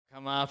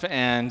come up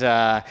and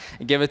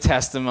give a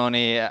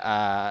testimony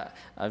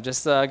of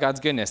just God's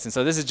goodness. And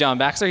so this is John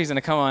Baxter. He's going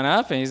to come on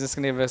up, and he's just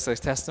going to give us a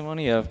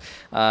testimony of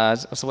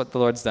what the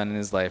Lord's done in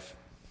his life.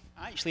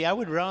 Actually, I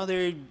would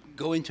rather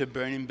go into a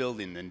burning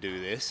building than do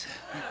this.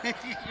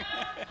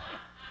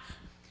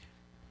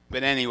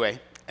 But anyway,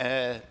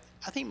 I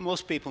think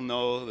most people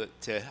know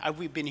that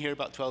we've been here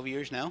about 12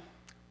 years now,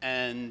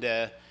 and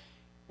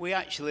we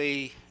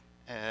actually,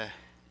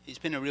 it's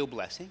been a real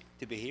blessing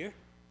to be here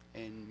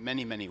in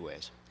many, many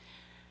ways.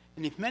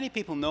 And if many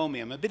people know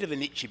me, I'm a bit of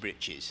an itchy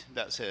britches.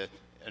 That's a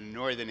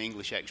northern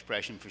English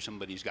expression for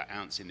somebody who's got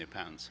ants in their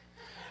pants.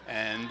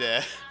 And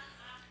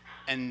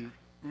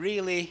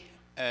really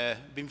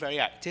been very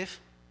active.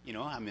 You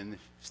know, I'm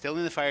still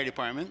in the fire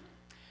department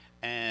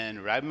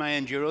and ride my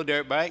enduro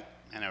dirt bike,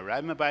 and I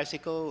ride my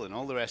bicycle and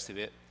all the rest of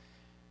it.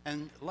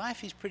 And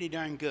life is pretty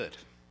darn good.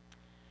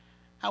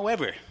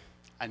 However,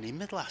 I need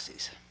my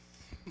glasses.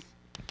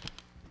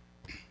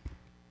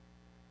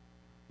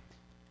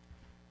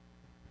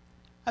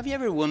 Have you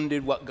ever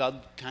wondered what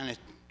God kind of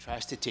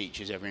tries to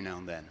teach us every now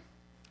and then?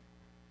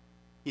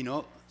 You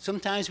know,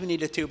 sometimes we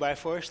need a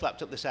 2x4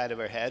 slapped up the side of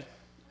our head,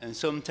 and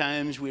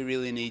sometimes we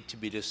really need to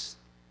be just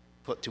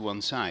put to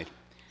one side.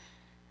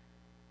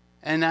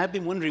 And I've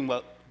been wondering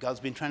what God's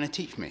been trying to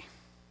teach me.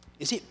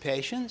 Is it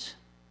patience?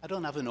 I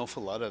don't have an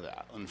awful lot of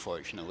that,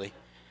 unfortunately.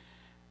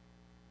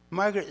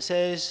 Margaret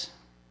says,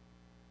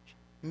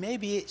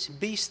 maybe it's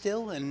be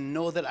still and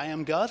know that I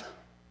am God.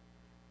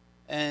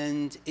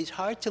 And it's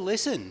hard to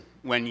listen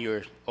when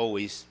you're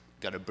always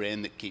got a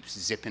brain that keeps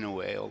zipping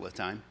away all the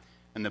time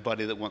and the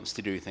body that wants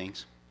to do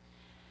things.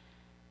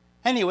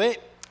 Anyway,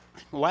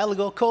 a while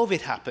ago, COVID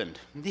happened.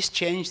 This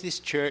changed this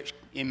church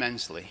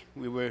immensely.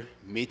 We were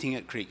meeting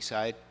at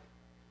Creekside.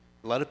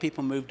 A lot of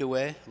people moved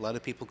away. A lot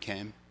of people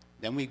came.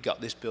 Then we got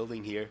this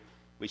building here,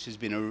 which has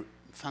been a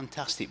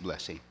fantastic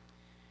blessing.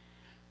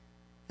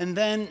 And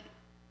then,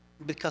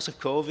 because of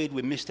COVID,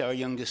 we missed our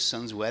youngest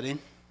son's wedding,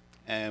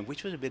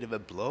 which was a bit of a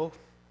blow.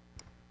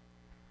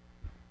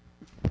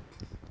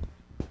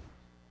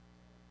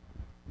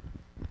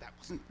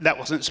 That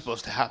wasn't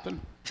supposed to happen.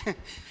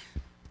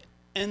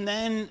 And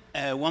then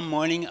one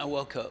morning I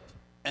woke up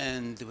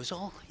and there was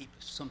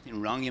something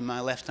wrong in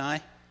my left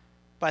eye.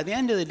 By the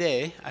end of the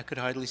day, I could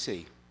hardly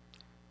see.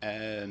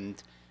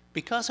 And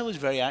because I was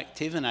very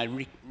active and I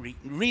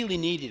really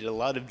needed a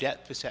lot of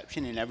depth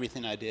perception in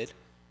everything I did,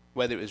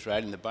 whether it was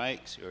riding the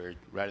bikes or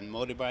riding the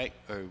motorbike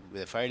or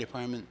with the fire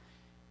department,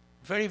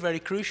 very, very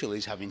crucial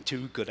is having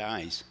two good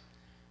eyes.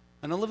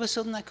 And all of a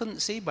sudden I couldn't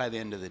see by the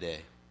end of the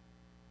day.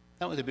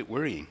 That was a bit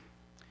worrying.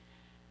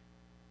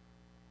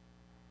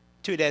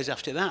 2 days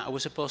after that, I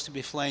was supposed to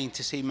be flying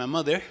to see my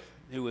mother,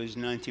 who was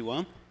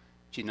 91.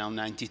 She's now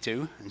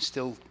 92 and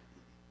still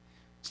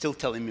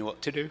telling me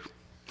what to do.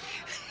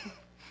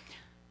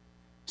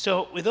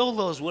 So with all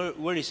those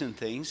worrisome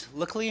things,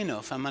 luckily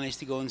enough, I managed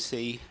to go and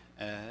see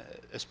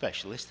a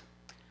specialist.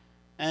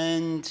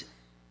 And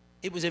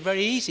it was a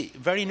very easy,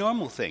 very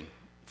normal thing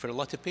for a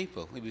lot of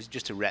people. It was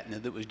just a retina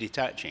that was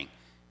detaching.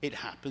 It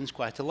happens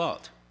quite a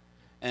lot.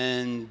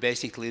 And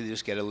basically, they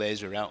just get a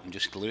laser out and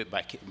just glue it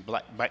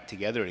back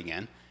together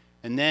again.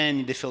 And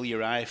then they fill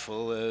your eye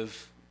full of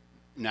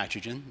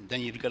nitrogen.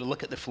 Then you've got to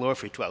look at the floor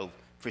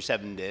for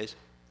 7 days.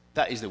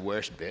 That is the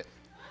worst bit.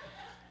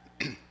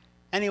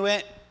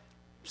 Anyway,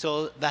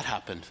 so that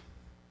happened.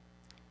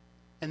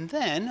 And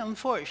then,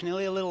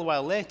 unfortunately, a little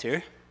while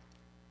later,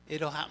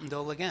 it all happened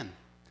all again.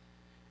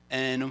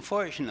 And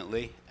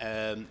unfortunately,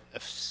 a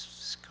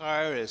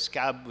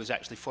scab was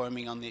actually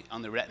forming on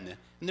the retina.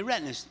 And the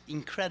retina is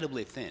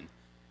incredibly thin.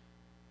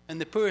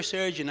 And the poor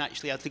surgeon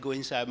actually had to go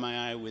inside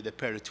my eye with a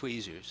pair of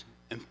tweezers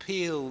and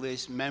peel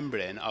this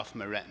membrane off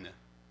my retina,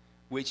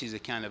 which is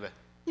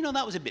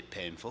that was a bit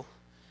painful.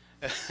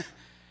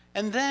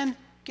 And then,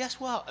 guess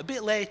what? A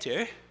bit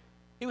later,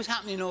 it was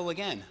happening all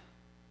again.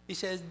 He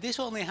says, this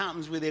only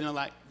happens within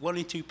 1 or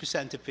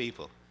 2% of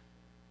people.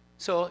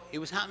 So it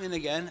was happening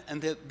again,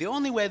 and the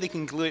only way they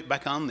can glue it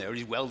back on there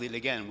is weld it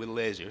again with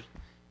lasers,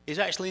 is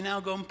actually now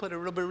go and put a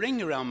rubber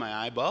ring around my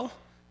eyeball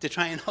to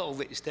try and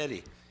hold it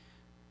steady.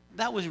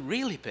 That was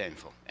really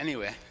painful.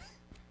 Anyway,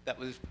 that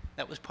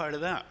was part of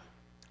that.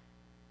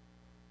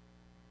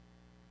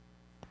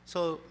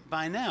 So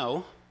by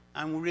now,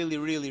 I'm really,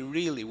 really,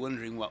 really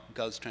wondering what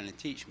God's trying to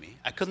teach me.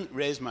 I couldn't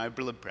raise my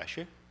blood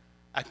pressure.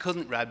 I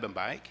couldn't ride my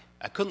bike.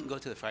 I couldn't go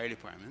to the fire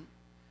department.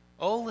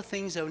 All the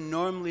things I'm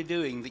normally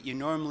doing that you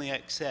normally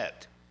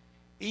accept,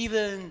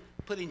 even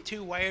putting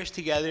two wires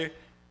together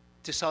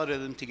to solder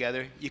them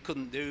together, you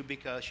couldn't do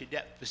because your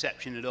depth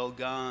perception had all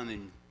gone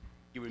and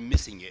you were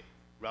missing it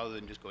rather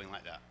than just going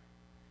like that.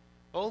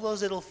 All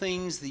those little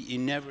things that you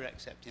never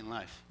accept in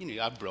life. You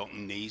know, I've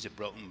broken knees, I've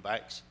broken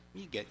backs.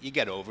 You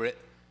get over it.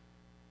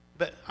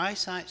 But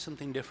eyesight's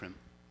something different.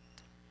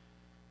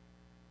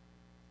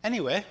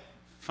 Anyway,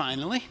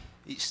 finally,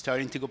 it's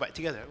starting to go back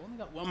together. I've only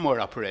got one more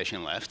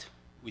operation left,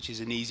 which is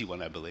an easy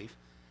one, I believe.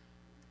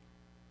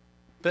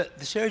 But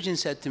the surgeon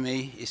said to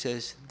me, he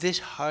says, this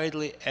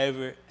hardly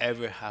ever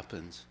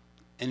happens.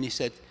 And he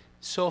said,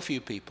 so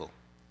few people.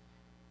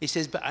 He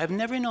says, but I've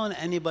never known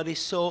anybody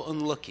so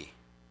unlucky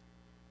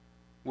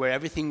where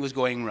everything was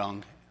going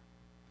wrong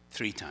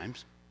 3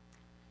 times.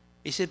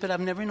 He said, but I've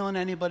never known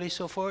anybody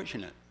so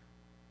fortunate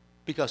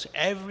because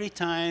every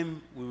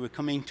time we were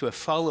coming to a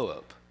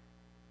follow-up,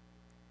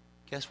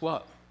 guess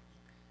what?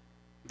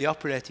 The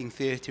operating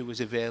theatre was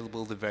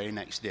available the very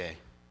next day.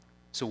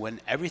 So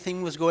when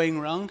everything was going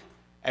wrong,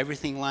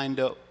 everything lined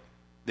up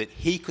that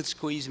he could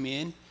squeeze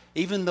me in.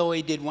 Even though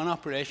he did one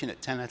operation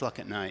at 10 o'clock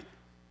at night,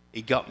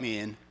 he got me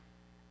in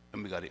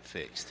and we got it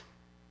fixed.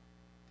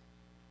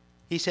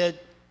 He said,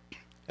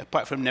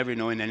 apart from never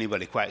knowing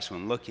anybody quite so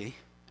unlucky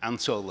and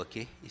so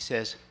lucky, he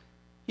says,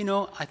 you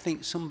know, I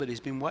think somebody's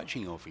been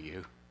watching over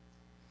you.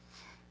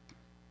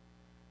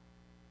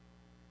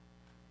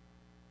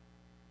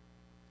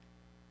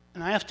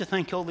 And I have to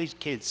thank all these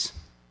kids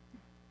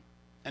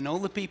and all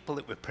the people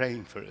that were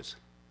praying for us.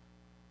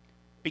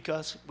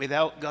 Because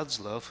without God's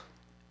love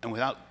and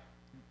without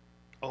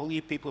all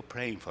you people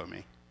praying for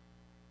me,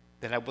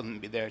 that I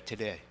wouldn't be there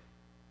today.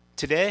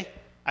 Today,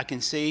 I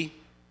can see,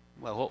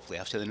 well, hopefully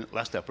after the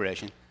last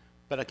operation,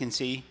 but I can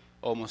see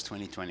almost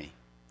 20/20.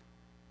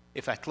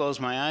 If I close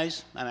my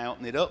eyes and I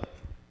open it up,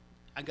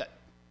 I got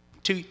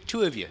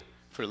two of you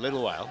for a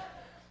little while,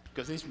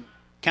 because this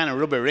kind of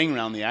rubber ring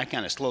around the eye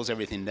kind of slows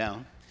everything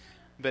down.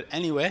 But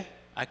anyway,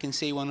 I can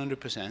see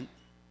 100%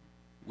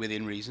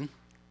 within reason.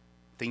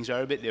 Things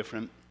are a bit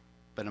different,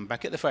 but I'm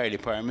back at the fire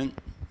department,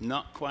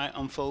 not quite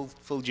on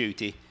full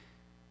duty,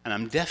 and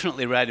I'm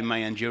definitely riding my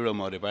enduro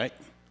motorbike.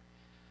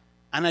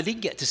 And I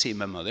did get to see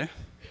my mother.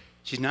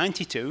 She's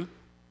 92.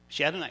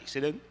 She had an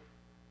accident,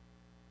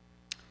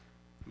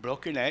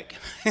 broke her neck,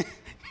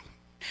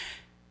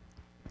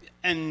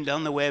 and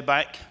on the way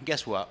back,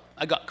 guess what?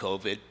 I got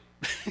COVID.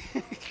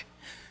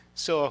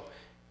 So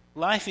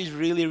life is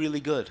really, really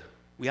good.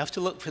 We have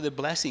to look for the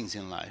blessings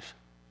in life.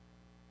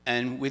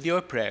 And with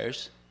your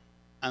prayers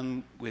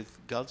and with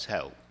God's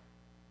help,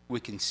 we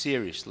can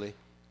seriously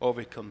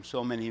overcome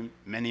so many,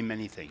 many,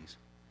 many things.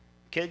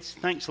 Kids,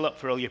 thanks a lot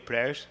for all your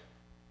prayers.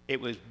 It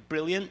was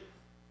brilliant.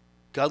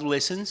 God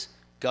listens.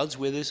 God's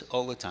with us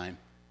all the time.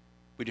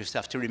 We just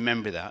have to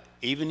remember that,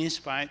 even in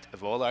spite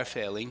of all our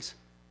failings,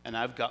 and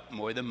I've got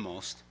more than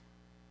most.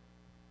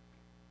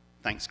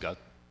 Thanks, God.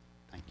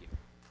 Thank you.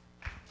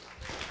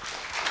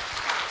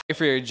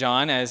 Pray for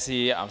John as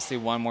he obviously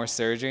one more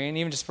surgery, and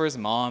even just for his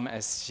mom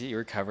as she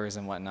recovers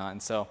and whatnot.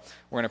 And so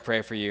we're going to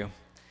pray for you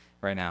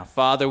right now.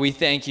 Father, we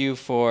thank you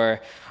for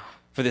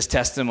this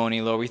testimony,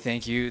 Lord. We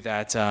thank you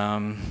that,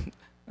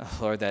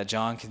 Lord, that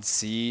John can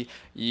see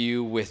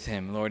you with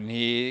him, Lord, and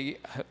he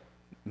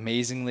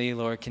amazingly,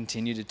 Lord,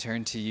 continued to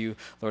turn to you,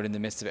 Lord, in the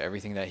midst of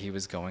everything that he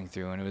was going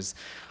through. And it was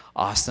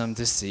awesome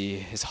to see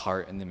his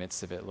heart in the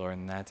midst of it, Lord,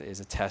 and that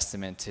is a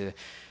testament to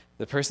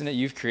the person that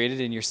you've created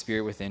in your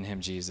spirit within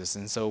him, Jesus.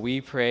 And so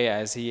we pray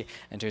as he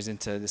enters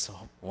into this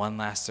one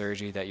last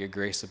surgery that your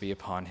grace will be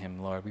upon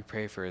him, Lord. We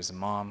pray for his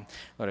mom,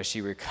 Lord, as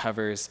she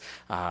recovers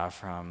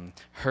from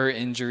her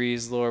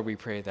injuries, Lord. We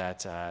pray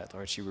that,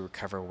 Lord, she will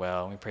recover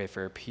well. We pray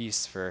for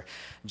peace for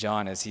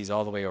John as he's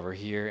all the way over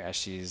here as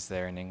she's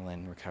there in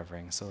England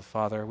recovering. So,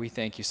 Father, we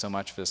thank you so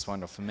much for this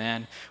wonderful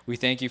man. We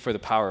thank you for the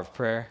power of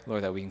prayer,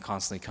 Lord, that we can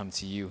constantly come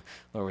to you,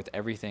 Lord, with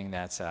everything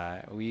that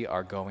we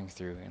are going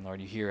through. And, Lord,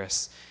 you hear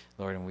us,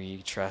 Lord, and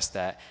we trust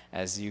that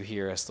as you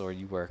hear us, Lord,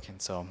 you work. And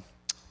so,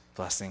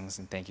 blessings,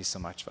 and thank you so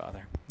much,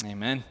 Father.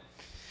 Amen.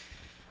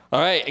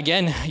 All right,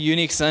 again,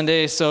 unique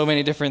Sunday, so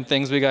many different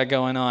things we got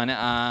going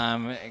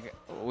on.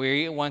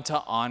 We want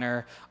to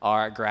honor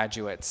our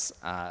graduates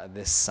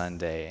this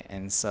Sunday.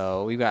 And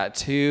so we've got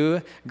 2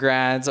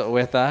 grads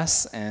with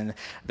us, and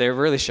they're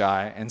really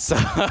shy. And so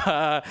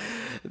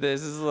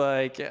this is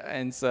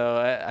and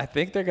so I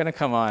think they're going to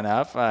come on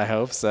up. I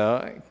hope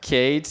so.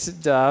 Kate,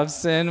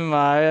 Dobson,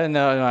 Maya.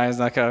 No, Maya's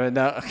not coming.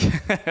 No.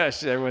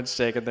 Everyone's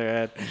shaking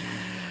their head.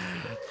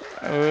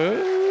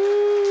 Ooh.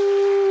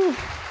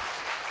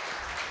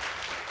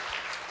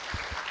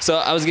 So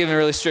I was given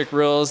really strict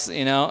rules,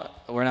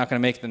 we're not going to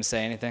make them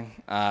say anything.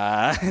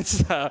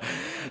 So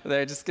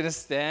they're just going to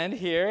stand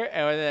here,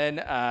 and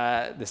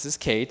then this is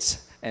Kate,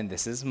 and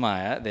this is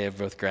Maya. They have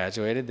both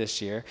graduated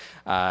this year,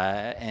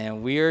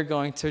 and we are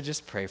going to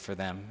just pray for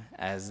them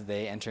as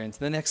they enter into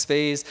the next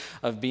phase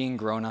of being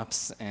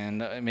grown-ups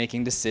and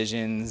making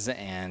decisions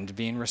and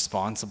being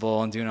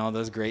responsible and doing all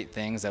those great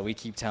things that we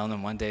keep telling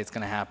them one day it's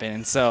going to happen.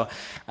 And so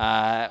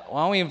why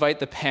don't we invite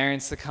the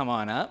parents to come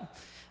on up?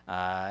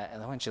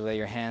 And I want you to lay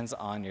your hands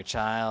on your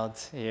child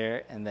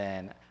here, and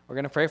then we're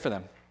going to pray for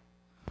them.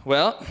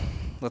 Well,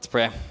 let's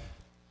pray.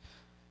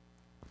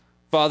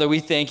 Father,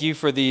 we thank you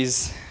for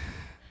these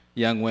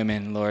young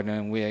women, Lord,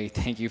 and we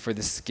thank you for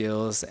the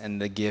skills and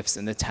the gifts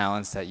and the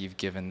talents that you've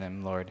given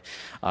them, Lord.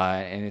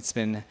 And it's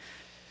been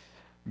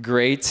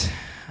great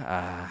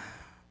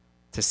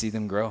to see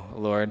them grow,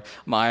 Lord.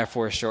 Maya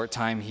for a short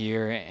time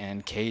here,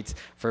 and Kate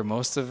for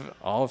most of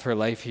all of her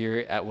life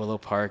here at Willow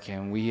Park,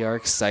 and we are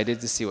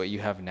excited to see what you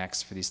have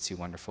next for these 2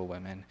 wonderful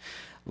women.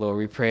 Lord,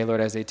 we pray,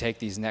 Lord, as they take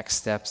these next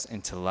steps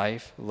into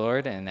life,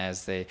 Lord, and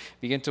as they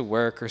begin to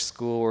work or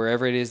school,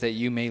 wherever it is that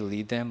you may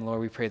lead them, Lord,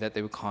 we pray that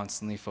they would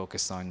constantly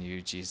focus on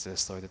you,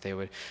 Jesus, Lord, that they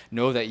would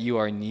know that you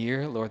are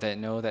near, Lord, that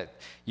know that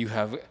you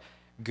have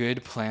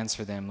good plans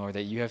for them, Lord,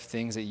 that you have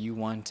things that you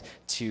want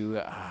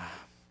to,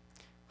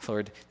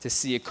 Lord, to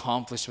see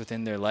accomplished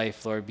within their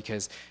life, Lord,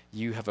 because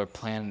you have a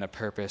plan and a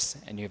purpose,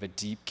 and you have a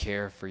deep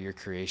care for your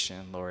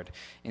creation, Lord.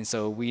 And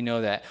so we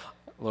know that,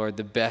 Lord,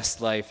 the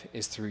best life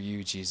is through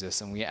you,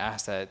 Jesus, and we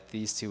ask that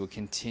these two will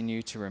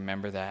continue to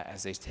remember that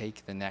as they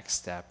take the next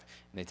step,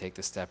 and they take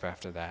the step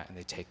after that, and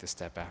they take the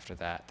step after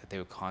that, that they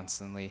would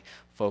constantly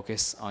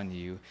focus on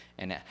you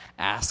and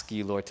ask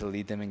you, Lord, to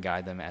lead them and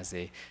guide them as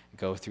they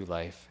go through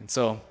life. And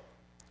so,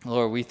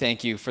 Lord, we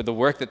thank you for the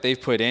work that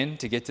they've put in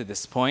to get to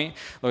this point,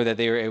 Lord, that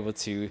they were able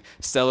to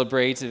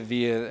celebrate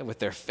with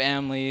their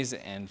families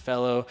and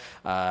fellow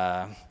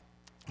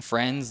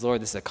friends,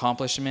 Lord, this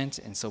accomplishment.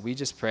 And so we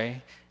just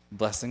pray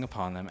blessing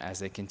upon them as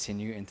they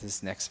continue into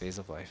this next phase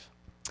of life.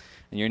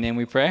 In your name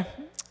we pray,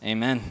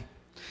 amen.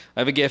 I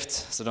have a gift,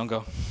 so don't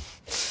go.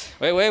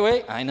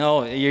 Wait. I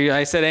know,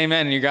 I said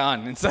amen and you're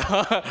gone. And so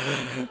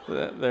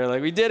they're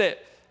like, we did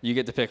it. You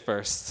get to pick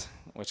first.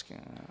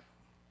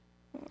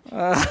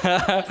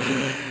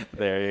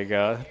 There you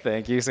go.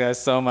 Thank you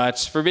guys so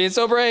much for being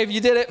so brave.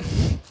 You did it.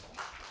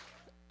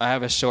 I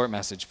have a short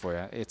message for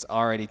you. It's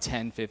already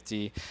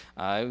 10:50.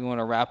 We want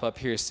to wrap up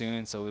here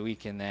soon so we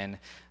can then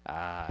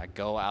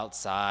go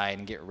outside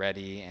and get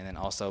ready, and then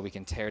also we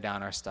can tear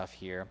down our stuff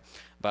here.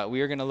 But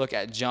we are going to look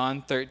at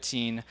John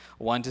 13,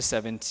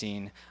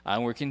 1-17.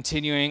 We're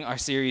continuing our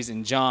series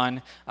in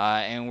John,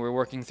 and we're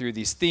working through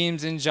these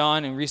themes in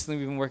John, and recently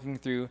we've been working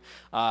through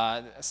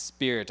our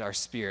spirit.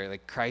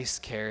 Like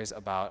Christ cares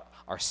about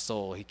our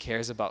soul. He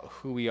cares about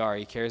who we are.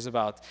 He cares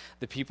about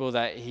the people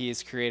that he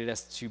has created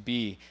us to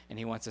be, and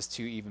he wants us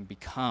to even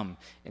become.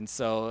 And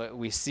so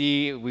we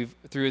see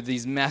through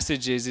these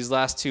messages these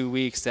last 2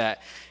 weeks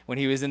that when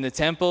he was in the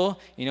temple,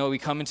 we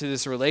come into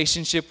this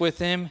relationship with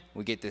him.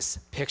 We get this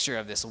picture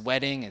of this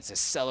wedding. It's a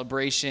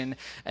celebration.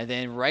 And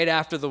then right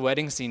after the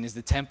wedding scene is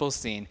the temple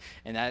scene.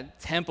 And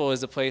that temple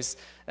is a place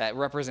that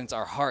represents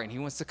our heart. And he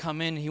wants to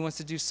come in. He wants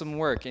to do some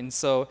work. And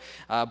so,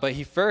 but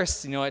he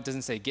first, it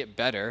doesn't say get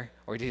better,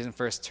 or he doesn't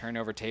first turn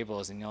over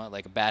tables and,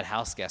 like a bad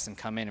house guest and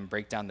come in and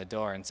break down the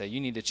door and say, you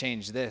need to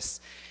change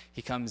this.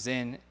 He comes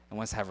in and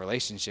wants to have a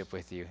relationship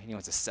with you. He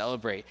wants to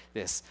celebrate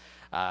this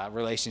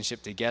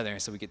relationship together.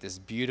 And so we get this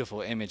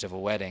beautiful image of a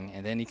wedding.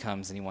 And then he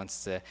comes and he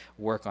wants to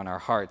work on our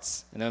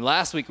hearts. And then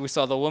last week we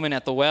saw the woman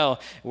at the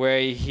well where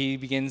he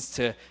begins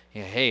to,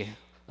 hey,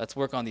 let's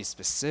work on these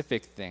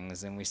specific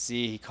things. And we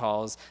see he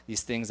calls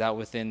these things out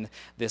within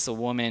this a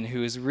woman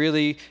who is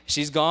really,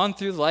 she's gone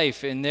through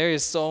life. And there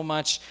is so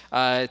much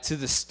to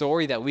the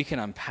story that we can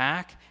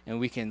unpack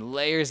and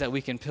layers that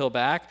we can peel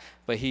back.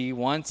 But he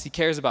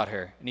cares about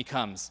her, and he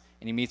comes.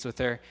 And he meets with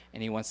her,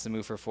 and he wants to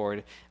move her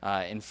forward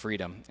in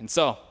freedom. And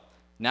so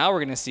now we're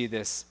going to see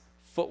this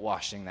foot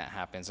washing that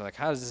happens. So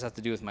how does this have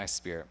to do with my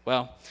spirit?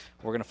 Well,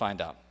 we're going to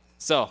find out.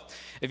 So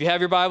if you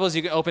have your Bibles,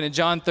 you can open to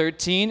John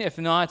 13. If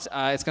not,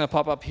 it's going to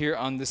pop up here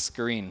on the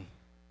screen.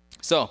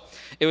 So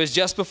it was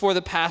just before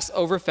the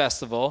Passover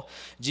festival.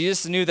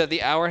 Jesus knew that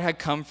the hour had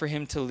come for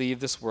him to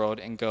leave this world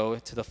and go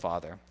to the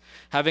Father.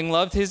 Having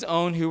loved his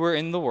own who were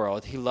in the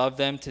world, he loved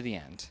them to the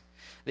end.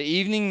 The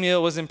evening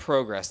meal was in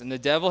progress, and the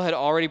devil had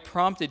already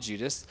prompted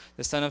Judas,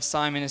 the son of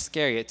Simon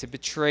Iscariot, to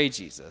betray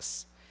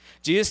Jesus.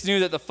 Jesus knew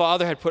that the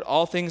Father had put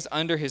all things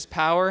under his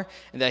power,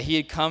 and that he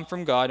had come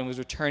from God and was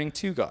returning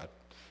to God.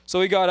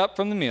 So he got up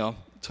from the meal,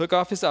 took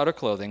off his outer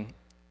clothing,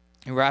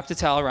 and wrapped a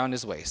towel around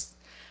his waist.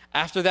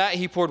 After that,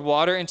 he poured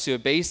water into a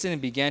basin and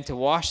began to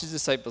wash his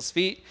disciples'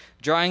 feet,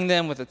 drying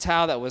them with a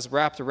towel that was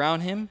wrapped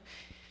around him.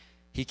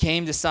 He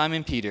came to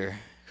Simon Peter,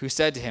 who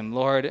said to him,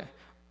 Lord,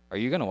 are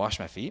you going to wash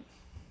my feet?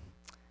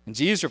 And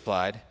Jesus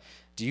replied,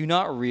 do you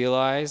not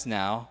realize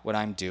now what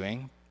I'm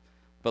doing?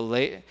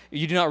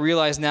 You do not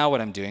realize now what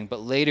I'm doing,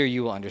 but later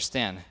you will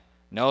understand.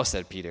 No,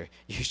 said Peter,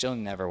 you shall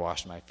never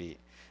wash my feet.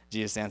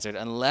 Jesus answered,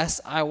 unless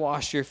I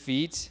wash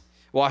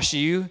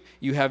you,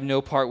 you have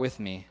no part with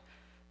me.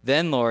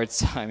 Then, Lord,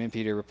 Simon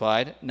Peter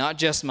replied, not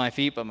just my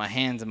feet, but my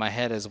hands and my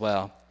head as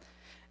well.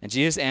 And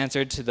Jesus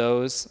answered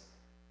those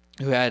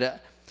who've had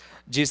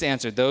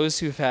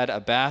a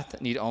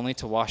bath need only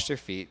to wash their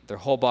feet. Their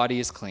whole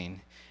body is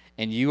clean.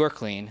 And you are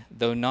clean,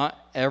 though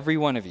not every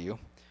one of you,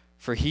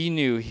 for he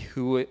knew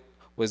who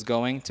was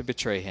going to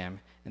betray him,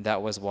 and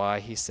that was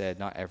why he said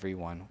not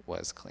everyone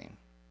was clean.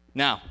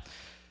 Now,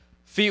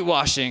 feet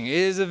washing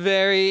is a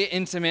very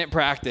intimate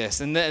practice,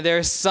 and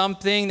there's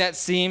something that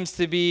seems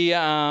to be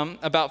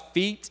about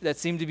feet that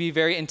seem to be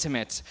very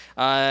intimate,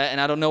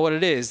 and I don't know what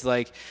it is.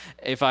 Like,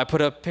 if I put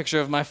a picture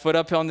of my foot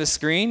up on the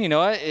screen,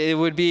 it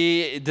would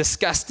be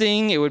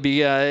disgusting. It would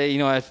be,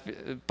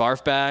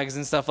 barf bags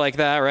and stuff like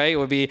that, right? It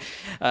would be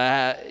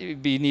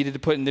needed to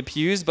put in the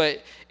pews,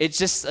 but it's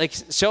just like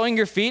showing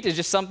your feet is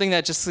just something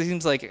that just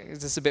seems like it's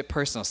just a bit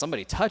personal.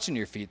 Somebody touching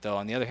your feet, though,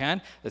 on the other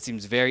hand, that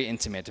seems very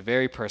intimate,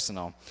 very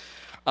personal.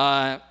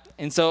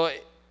 And so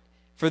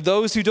For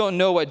those who don't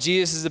know what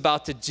Jesus is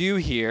about to do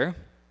here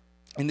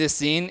in this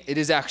scene, it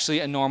is actually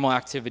a normal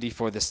activity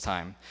for this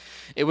time.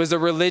 It was a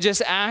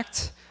religious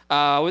act.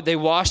 They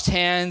washed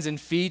hands and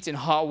feet in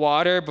hot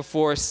water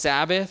before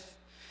Sabbath.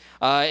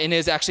 And it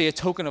is actually a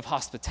token of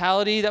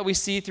hospitality that we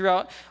see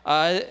throughout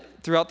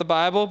the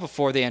Bible.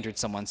 Before they entered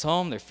someone's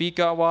home, their feet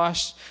got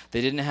washed.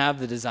 They didn't have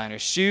the designer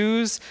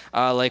shoes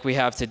like we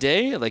have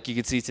today. Like you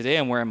can see today,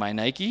 I'm wearing my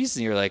Nikes.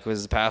 And you're like,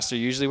 was the pastor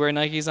usually wear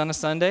Nikes on a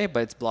Sunday?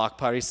 But it's Block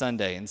Party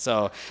Sunday. And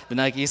so the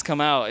Nikes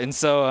come out. And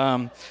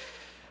so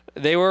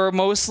they were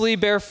mostly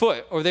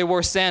barefoot, or they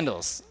wore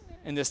sandals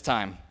in this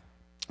time.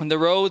 And the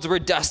roads were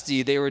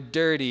dusty, they were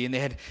dirty, and they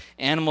had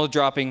animal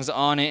droppings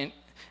on it.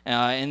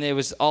 And it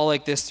was all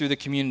like this through the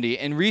community.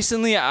 And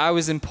recently I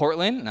was in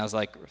Portland, and I was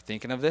like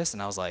thinking of this,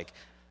 and I was like,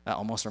 that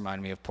almost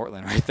reminded me of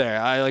Portland right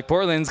there.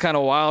 Portland's kind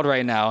of wild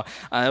right now.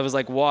 I was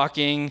like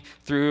walking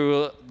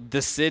through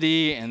the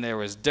city, and there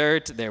was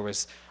dirt.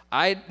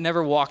 I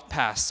never walked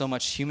past so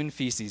much human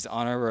feces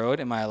on a road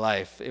in my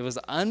life. It was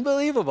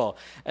unbelievable.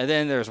 And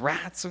then there's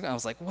rats. I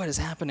was like, what is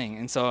happening?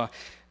 And so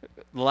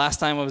the last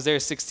time I was there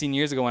 16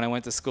 years ago when I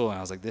went to school, and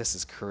I was like, this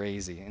is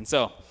crazy. And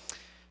so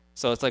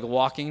it's like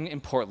walking in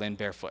Portland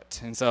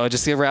barefoot. And so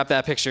just to wrap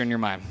that picture in your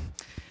mind.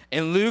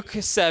 In Luke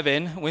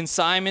 7, when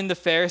Simon the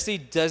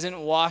Pharisee doesn't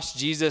wash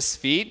Jesus'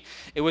 feet,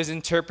 it was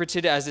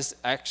interpreted as this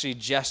actually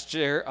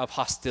gesture of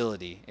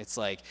hostility. It's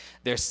like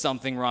there's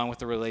something wrong with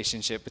the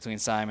relationship between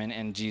Simon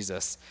and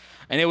Jesus.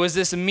 And it was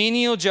this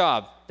menial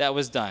job that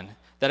was done,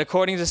 that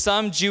according to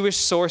some Jewish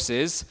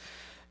sources,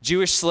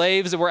 Jewish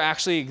slaves were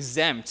actually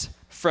exempt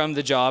from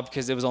the job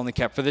because it was only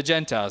kept for the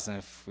Gentiles. And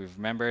if we've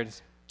remembered,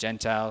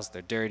 Gentiles,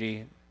 they're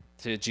dirty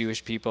to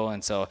Jewish people,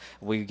 and so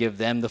we give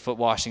them the foot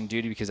washing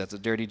duty because that's a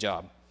dirty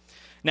job.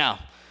 Now,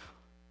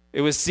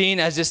 it was seen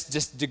as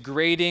just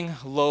degrading,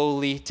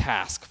 lowly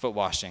task, foot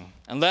washing.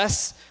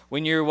 Unless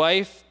when your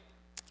wife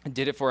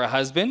did it for a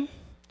husband,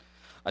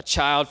 a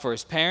child for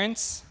his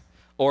parents,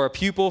 or a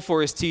pupil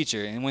for his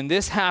teacher. And when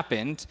this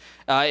happened,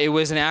 it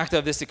was an act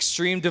of this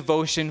extreme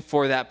devotion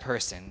for that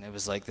person. It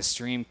was like the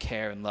extreme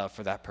care and love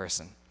for that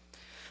person.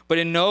 But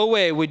in no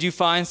way would you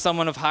find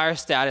someone of higher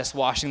status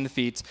washing the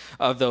feet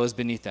of those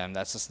beneath them.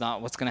 That's just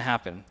not what's going to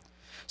happen.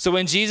 So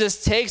when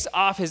Jesus takes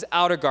off his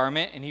outer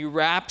garment and he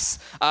wraps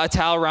a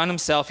towel around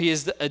himself, he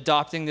is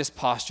adopting this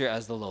posture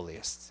as the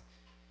lowliest.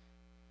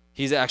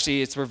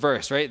 It's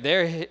reversed, right?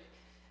 They're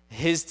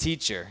his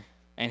teacher,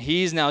 and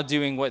he's now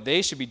doing what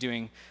they should be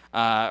doing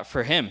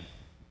for him.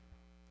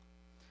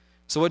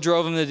 So what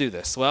drove him to do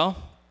this? Well,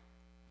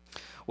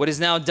 what is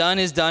now done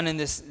is done in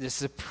this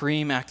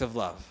supreme act of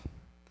love.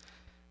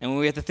 And when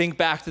we have to think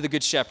back to the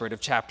Good Shepherd of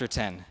chapter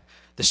 10,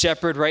 the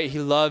shepherd, right, he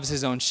loves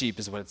his own sheep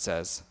is what it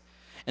says.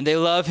 And they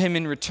love him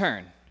in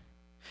return.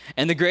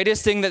 And the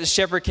greatest thing that the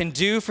shepherd can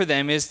do for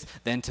them is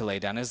then to lay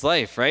down his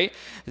life, right?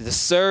 To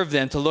serve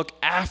them, to look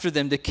after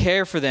them, to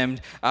care for them,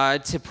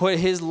 to put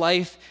his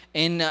life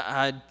in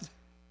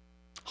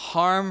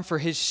harm for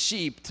his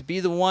sheep, to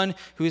be the one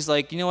who's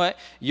like, you know what,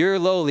 you're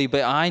lowly,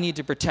 but I need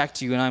to protect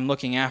you and I'm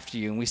looking after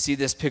you. And we see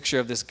this picture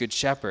of this good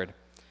shepherd.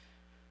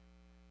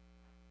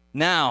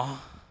 Now,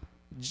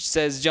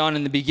 says John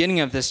in the beginning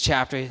of this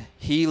chapter,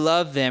 he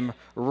loved them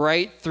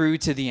right through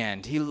to the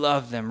end. He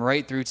loved them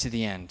right through to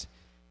the end.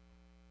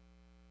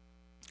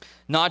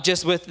 Not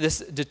just with this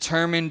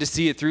determined to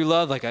see it through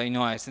love, like,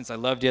 since I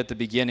loved you at the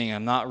beginning,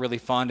 I'm not really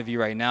fond of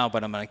you right now,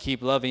 but I'm going to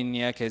keep loving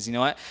you because, you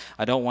know what,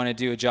 I don't want to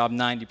do a job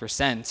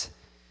 90%.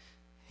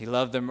 He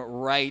loved them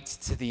right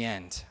to the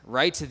end,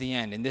 right to the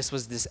end. And this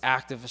was this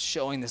act of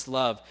showing this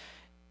love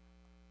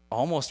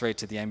almost right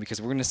to the end,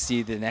 because we're going to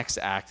see the next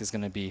act is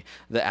going to be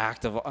the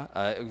act of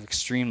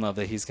extreme love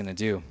that he's going to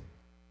do.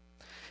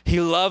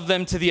 He loved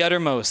them to the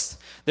uttermost.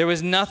 There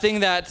was nothing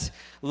that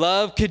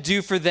love could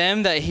do for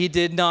them that he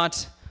did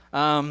not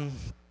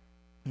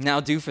now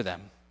do for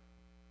them.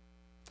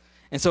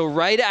 And so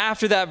right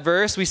after that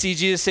verse, we see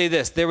Jesus say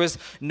this. There was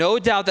no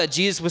doubt that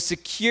Jesus was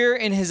secure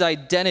in his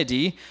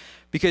identity,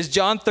 because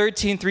John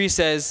 13:3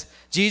 says,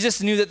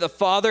 Jesus knew that the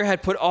Father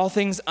had put all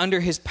things under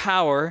his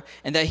power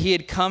and that he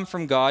had come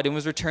from God and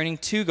was returning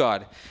to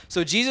God.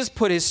 So Jesus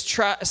put his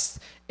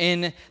trust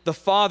in the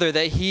Father,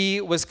 that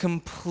he was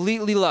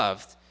completely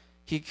loved.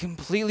 He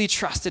completely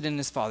trusted in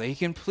his Father. He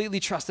completely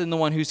trusted in the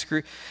one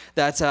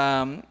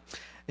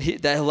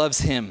that loves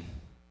him.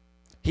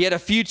 He had a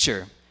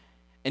future,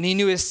 and he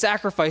knew his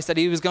sacrifice that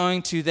he was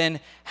going to then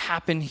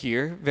happen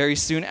here very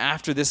soon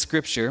after this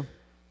scripture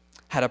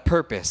had a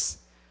purpose.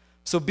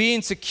 So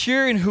being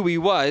secure in who he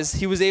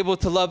was able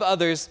to love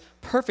others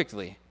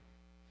perfectly,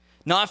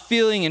 not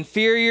feeling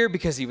inferior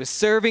because he was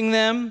serving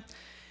them.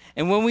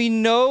 And when we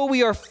know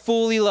we are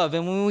fully loved,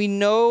 and when we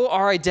know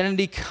our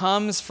identity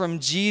comes from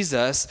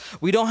Jesus,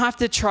 we don't have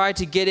to try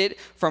to get it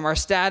from our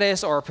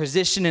status or our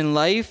position in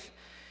life.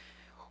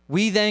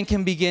 We then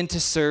can begin to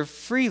serve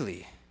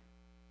freely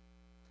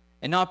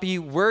and not be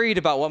worried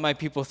about what my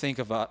people think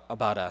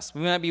about us.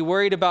 We might not be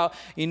worried about,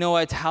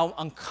 how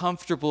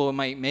uncomfortable it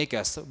might make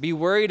us. Be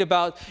worried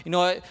about,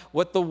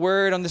 what the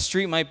word on the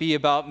street might be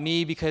about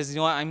me because,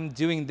 I'm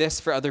doing this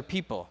for other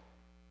people.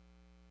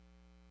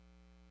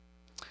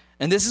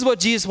 And this is what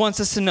Jesus wants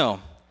us to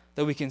know,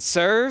 that we can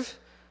serve,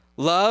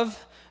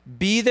 love,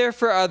 be there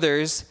for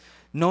others,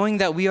 knowing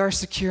that we are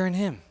secure in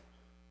him.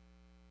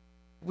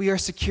 We are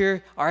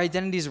secure. Our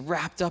identity is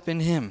wrapped up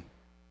in him.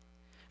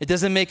 It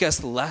doesn't make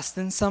us less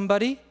than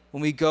somebody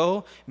when we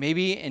go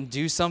maybe and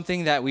do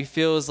something that we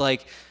feel is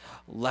like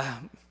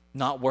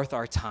not worth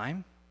our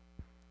time.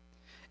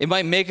 It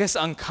might make us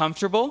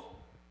uncomfortable,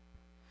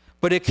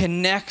 but it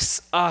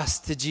connects us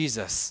to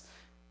Jesus.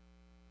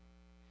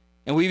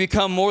 And we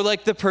become more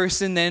like the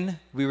person than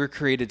we were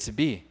created to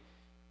be.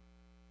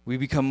 We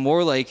become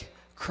more like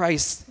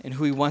Christ and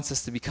who he wants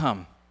us to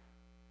become.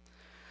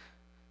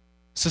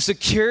 So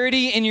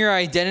security in your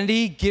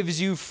identity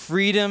gives you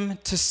freedom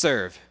to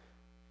serve.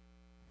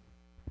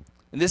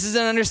 And this is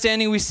an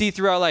understanding we see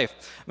throughout life.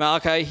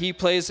 Malachi, he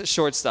plays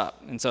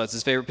shortstop, and so it's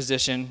his favorite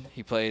position.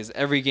 He plays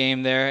every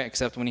game there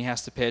except when he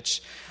has to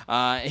pitch.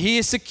 He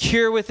is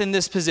secure within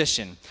this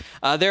position.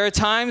 There are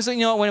times,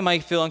 when it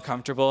might feel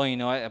uncomfortable.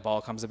 A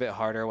ball comes a bit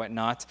harder or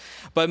whatnot.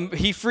 But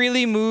he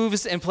freely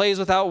moves and plays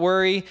without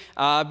worry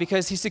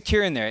because he's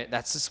secure in there.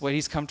 That's just what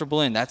he's comfortable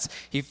in.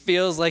 He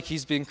feels like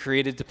he's been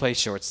created to play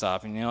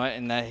shortstop,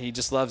 and that he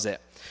just loves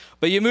it.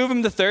 But you move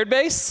him to third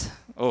base,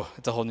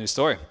 it's a whole new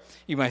story.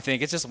 You might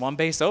think it's just one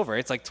base over.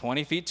 It's like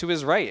 20 feet to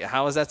his right.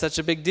 How is that such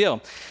a big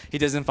deal? He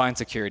doesn't find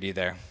security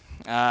there.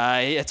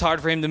 It's hard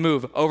for him to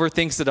move,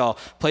 overthinks it all,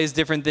 plays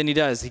different than he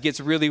does. He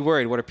gets really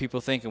worried. What are people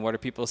thinking? What are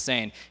people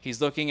saying?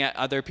 He's looking at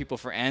other people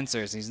for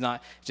answers. He's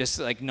not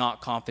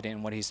not confident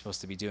in what he's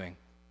supposed to be doing.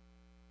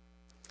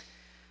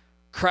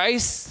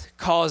 Christ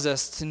calls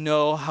us to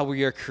know how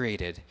we are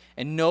created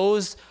and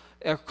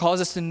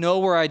calls us to know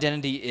where our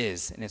identity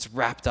is, and it's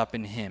wrapped up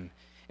in him.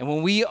 And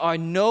when we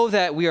know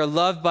that we are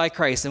loved by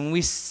Christ, and when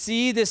we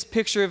see this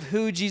picture of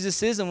who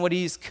Jesus is and what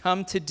he's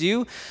come to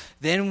do,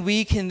 then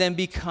we can then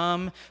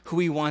become who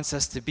he wants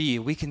us to be.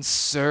 We can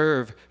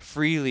serve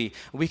freely.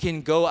 We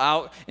can go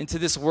out into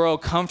this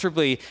world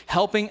comfortably,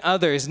 helping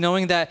others,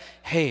 knowing that,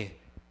 hey,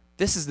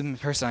 this is the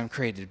person I'm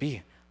created to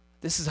be.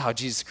 This is how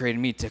Jesus created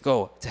me to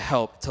go, to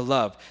help, to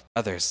love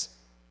others.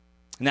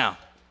 Now,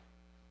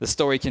 the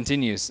story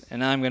continues,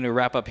 and I'm going to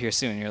wrap up here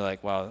soon. You're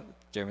like, wow,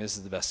 Jeremy, this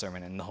is the best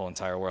sermon in the whole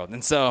entire world.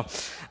 And so,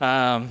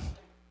 but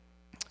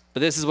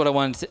this is what I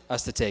wanted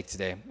us to take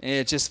today. And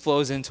it just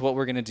flows into what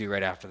we're going to do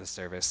right after the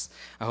service.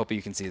 I hope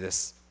you can see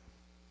this.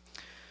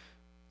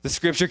 The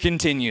scripture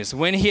continues.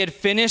 When he had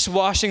finished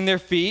washing their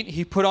feet,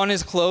 he put on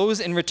his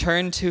clothes and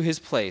returned to his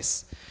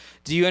place.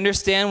 Do you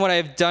understand what I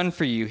have done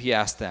for you? He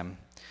asked them.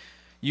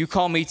 You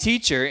call me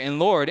teacher and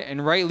Lord,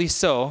 and rightly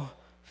so,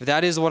 for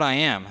that is what I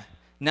am.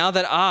 Now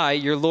that I,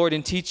 your Lord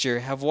and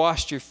teacher, have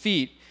washed your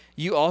feet,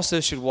 you also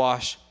should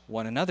wash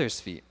one another's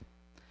feet.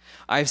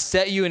 I have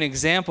set you an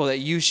example that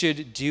you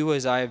should do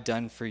as I have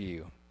done for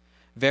you.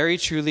 Very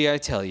truly I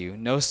tell you,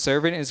 no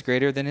servant is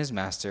greater than his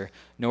master,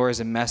 nor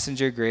is a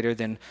messenger greater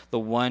than the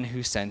one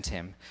who sent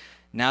him.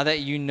 Now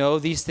that you know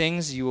these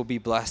things, you will be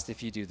blessed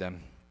if you do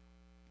them.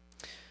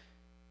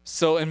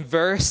 So in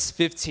verse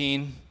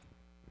 15,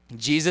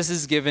 Jesus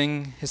is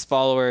giving his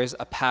followers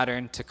a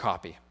pattern to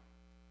copy.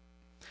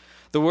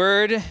 The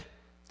word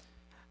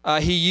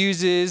he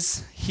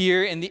uses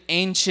here in the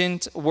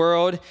ancient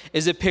world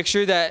is a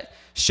picture that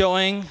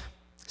showing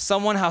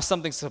someone how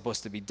something's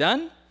supposed to be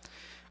done.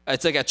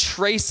 It's like a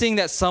tracing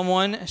that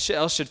someone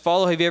else should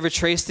follow. Have you ever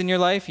traced in your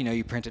life?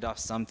 You printed off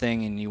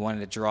something and you wanted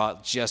to draw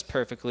it just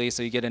perfectly,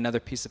 so you get another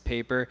piece of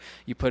paper,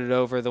 you put it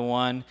over the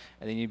one,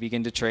 and then you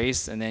begin to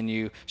trace, and then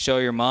you show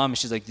your mom, and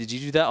she's like, did you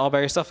do that all by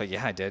yourself? Like,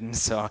 yeah, I did. And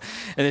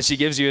then she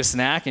gives you a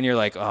snack, and you're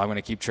like, I'm going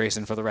to keep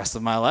tracing for the rest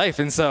of my life.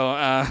 And so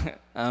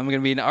I'm going to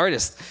be an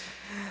artist.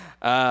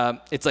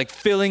 It's like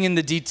filling in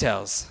the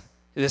details,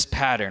 this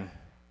pattern.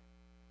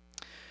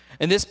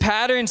 And this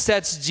pattern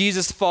sets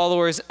Jesus'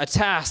 followers a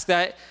task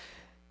that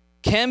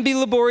can be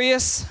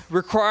laborious,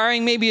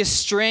 requiring maybe a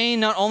strain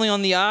not only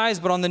on the eyes,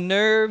 but on the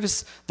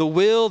nerves, the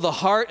will, the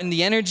heart, and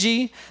the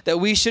energy,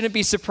 that we shouldn't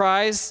be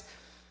surprised.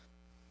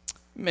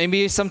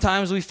 Maybe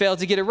sometimes we fail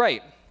to get it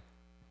right.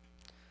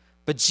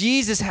 But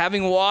Jesus,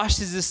 having washed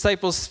his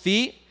disciples'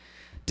 feet,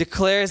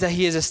 declares that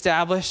he has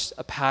established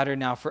a pattern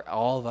now for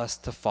all of us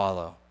to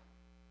follow.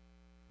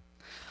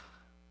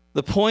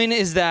 The point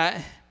is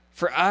that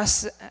for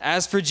us,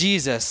 as for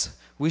Jesus,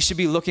 we should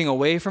be looking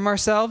away from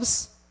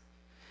ourselves,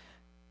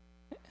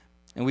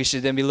 and we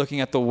should then be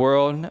looking at the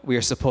world we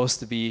are supposed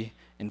to be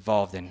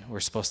involved in, we're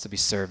supposed to be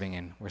serving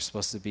in, we're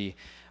supposed to be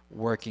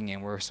working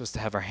in, we're supposed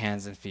to have our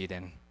hands and feet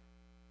in.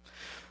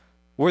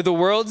 Where the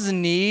world's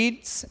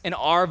needs and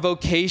our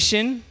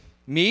vocation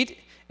meet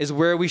is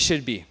where we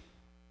should be.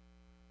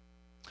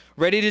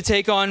 Ready to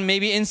take on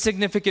maybe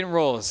insignificant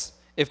roles,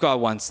 if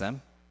God wants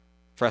them,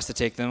 for us to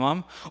take them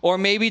on, or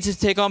maybe to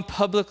take on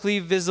publicly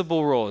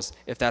visible roles,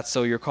 if that's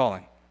so your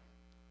calling.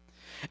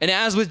 And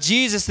as with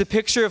Jesus, the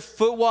picture of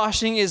foot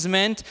washing is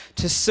meant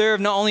to serve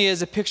not only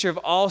as a picture of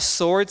all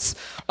sorts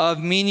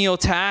of menial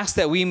tasks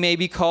that we may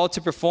be called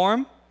to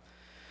perform,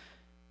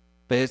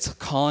 but it's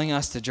calling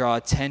us to draw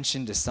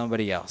attention to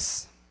somebody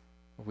else.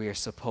 We are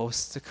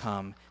supposed to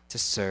come to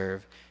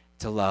serve,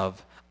 to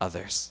love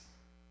others.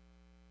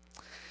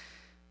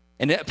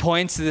 And it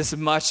points to this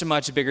much,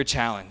 much bigger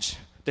challenge.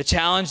 The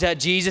challenge that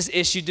Jesus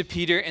issued to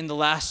Peter in the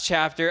last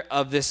chapter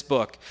of this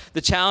book.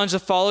 The challenge to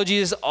follow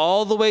Jesus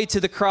all the way to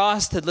the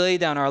cross, to lay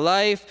down our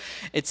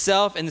life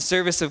itself in the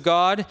service of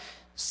God,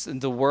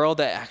 the world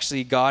that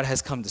actually God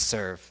has come to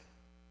serve.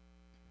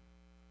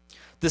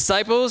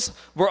 Disciples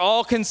were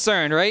all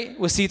concerned, right?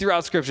 We'll see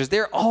throughout scriptures.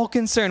 They're all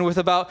concerned with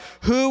about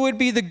who would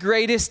be the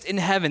greatest in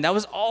heaven. That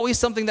was always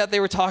something that they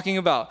were talking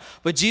about.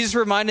 But Jesus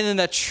reminded them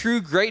that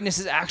true greatness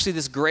is actually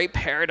this great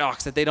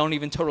paradox that they don't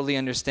even totally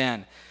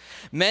understand.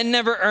 Men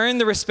never earn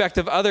the respect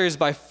of others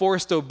by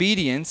forced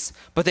obedience,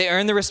 but they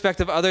earn the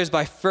respect of others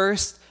by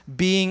first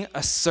being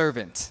a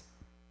servant.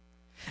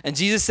 And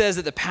Jesus says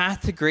that the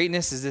path to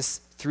greatness is this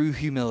through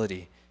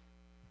humility.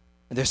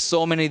 And there's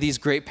so many of these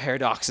great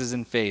paradoxes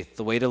in faith.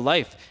 The way to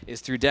life is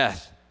through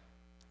death.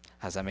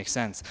 How does that make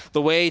sense?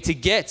 The way to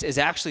get is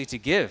actually to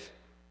give.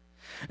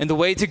 And the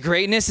way to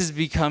greatness is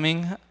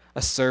becoming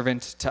a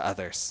servant to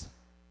others.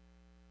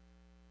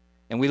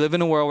 And we live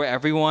in a world where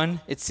everyone,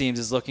 it seems,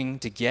 is looking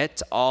to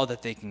get all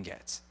that they can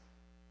get.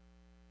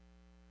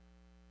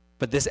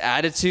 But this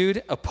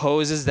attitude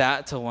opposes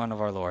that to one of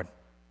our Lord.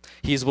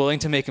 He is willing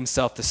to make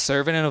himself the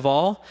servant of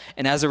all,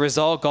 and as a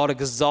result, God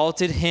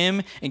exalted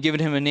him and given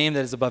him a name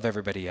that is above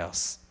everybody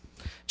else.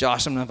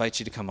 Josh, I'm going to invite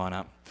you to come on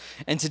up.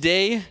 And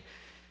today,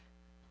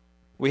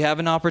 we have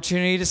an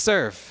opportunity to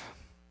serve.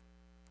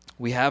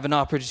 We have an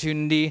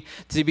opportunity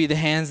to be the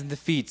hands and the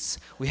feet.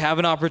 We have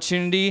an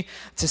opportunity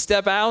to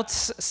step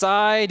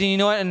outside, and you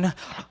know what? And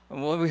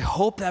we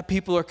hope that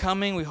people are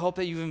coming. We hope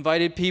that you've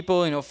invited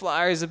people. You know,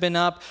 flyers have been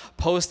up,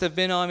 posts have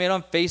been made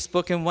on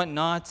Facebook and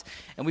whatnot,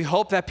 and we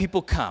hope that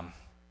people come.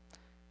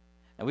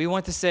 And we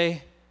want to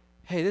say,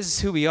 hey, this is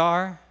who we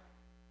are.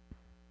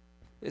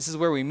 This is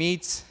where we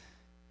meet.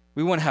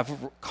 We want to have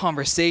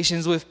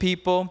conversations with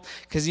people,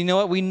 because you know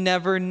what? We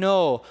never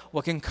know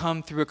what can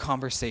come through a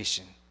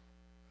conversation.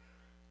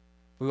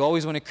 We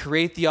always want to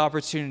create the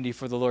opportunity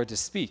for the Lord to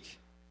speak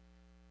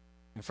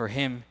and for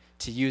him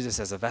to use us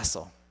as a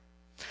vessel.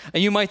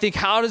 And you might think,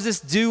 how does this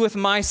do with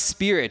my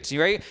spirit,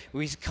 right?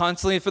 We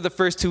constantly, for the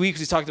first 2 weeks,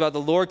 we talked about the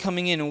Lord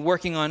coming in and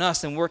working on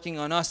us and working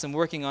on us and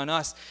working on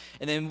us,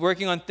 and then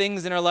working on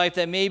things in our life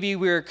that maybe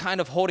we're kind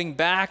of holding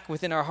back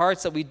within our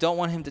hearts that we don't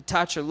want him to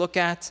touch or look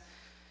at.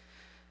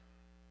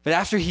 But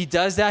after he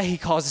does that, he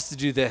calls us to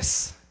do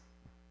this,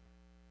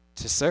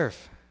 to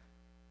serve.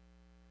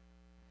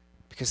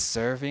 Because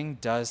serving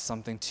does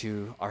something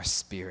to our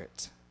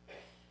spirit.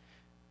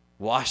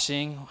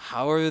 Washing,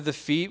 however the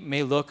feet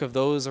may look of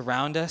those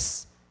around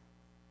us,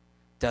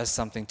 does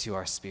something to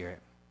our spirit.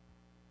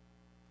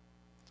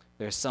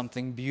 There's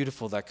something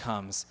beautiful that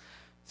comes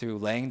through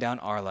laying down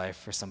our life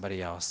for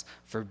somebody else,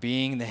 for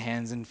being the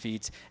hands and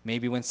feet,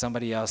 maybe when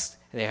somebody else,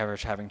 they are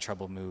having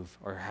trouble move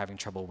or having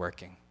trouble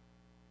working.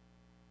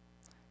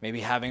 Maybe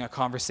having a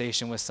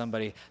conversation with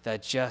somebody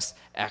that just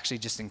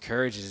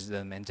encourages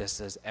them and just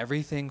does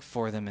everything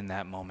for them in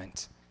that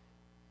moment.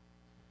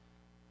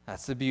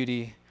 That's the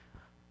beauty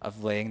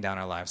of laying down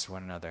our lives for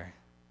one another.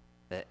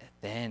 That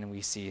then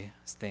we see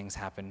things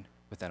happen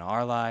within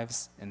our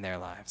lives and their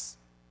lives.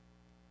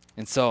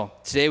 And so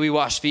today we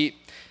wash feet.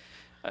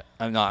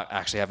 I'm not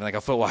actually having like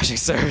a foot washing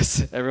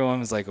service.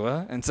 Everyone was like,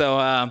 what? And so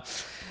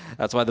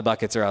that's why the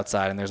buckets are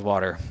outside and there's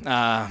water.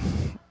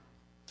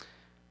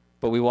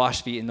 But we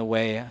wash feet in the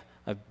way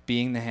of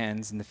being the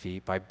hands and the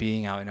feet, by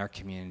being out in our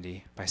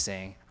community, by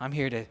saying, I'm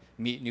here to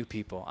meet new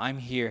people. I'm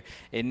here.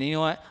 And you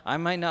know what? I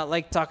might not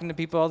like talking to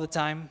people all the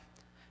time,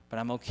 but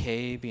I'm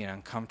okay being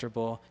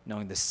uncomfortable,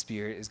 knowing the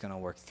Spirit is going to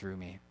work through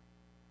me.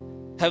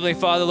 Heavenly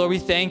Father, Lord, we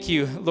thank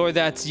you, Lord,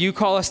 that you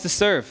call us to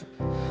serve.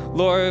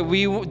 Lord,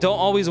 we don't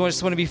always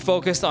just want to be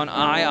focused on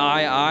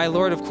I.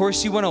 Lord, of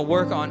course, you want to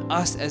work on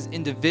us as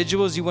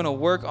individuals. You want to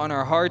work on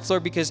our hearts,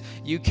 Lord, because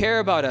you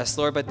care about us,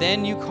 Lord. But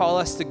then you call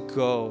us to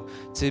go,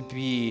 to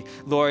be,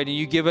 Lord, and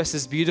you give us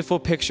this beautiful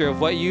picture of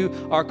what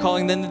you are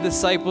calling then the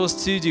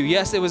disciples to do.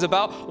 Yes, it was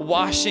about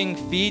washing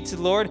feet,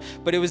 Lord,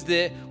 but it was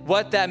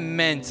what that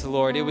meant,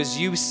 Lord. It was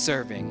you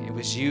serving. It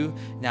was you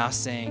now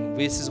saying,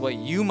 this is what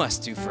you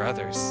must do for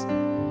others.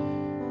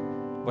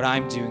 What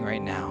I'm doing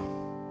right now.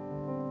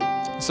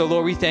 So,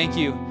 Lord, we thank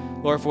you,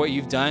 Lord, for what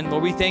you've done.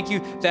 Lord, we thank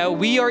you that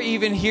we are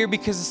even here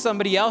because of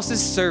somebody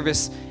else's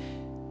service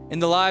in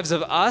the lives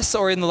of us,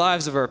 or in the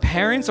lives of our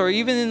parents, or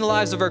even in the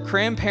lives of our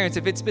grandparents,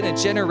 if it's been a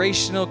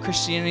generational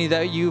Christianity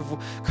that you've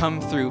come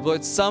through.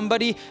 Lord,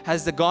 somebody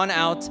has gone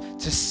out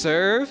to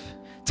serve,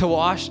 to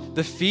wash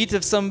the feet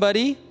of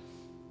somebody,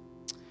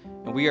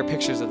 and we are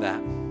pictures of that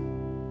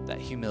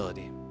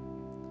humility.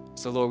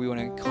 So, Lord, we want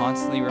to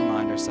constantly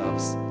remind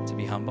ourselves to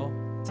be humble,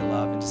 to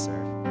love, and to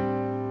serve.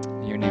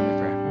 In your name we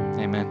pray.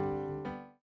 Amen.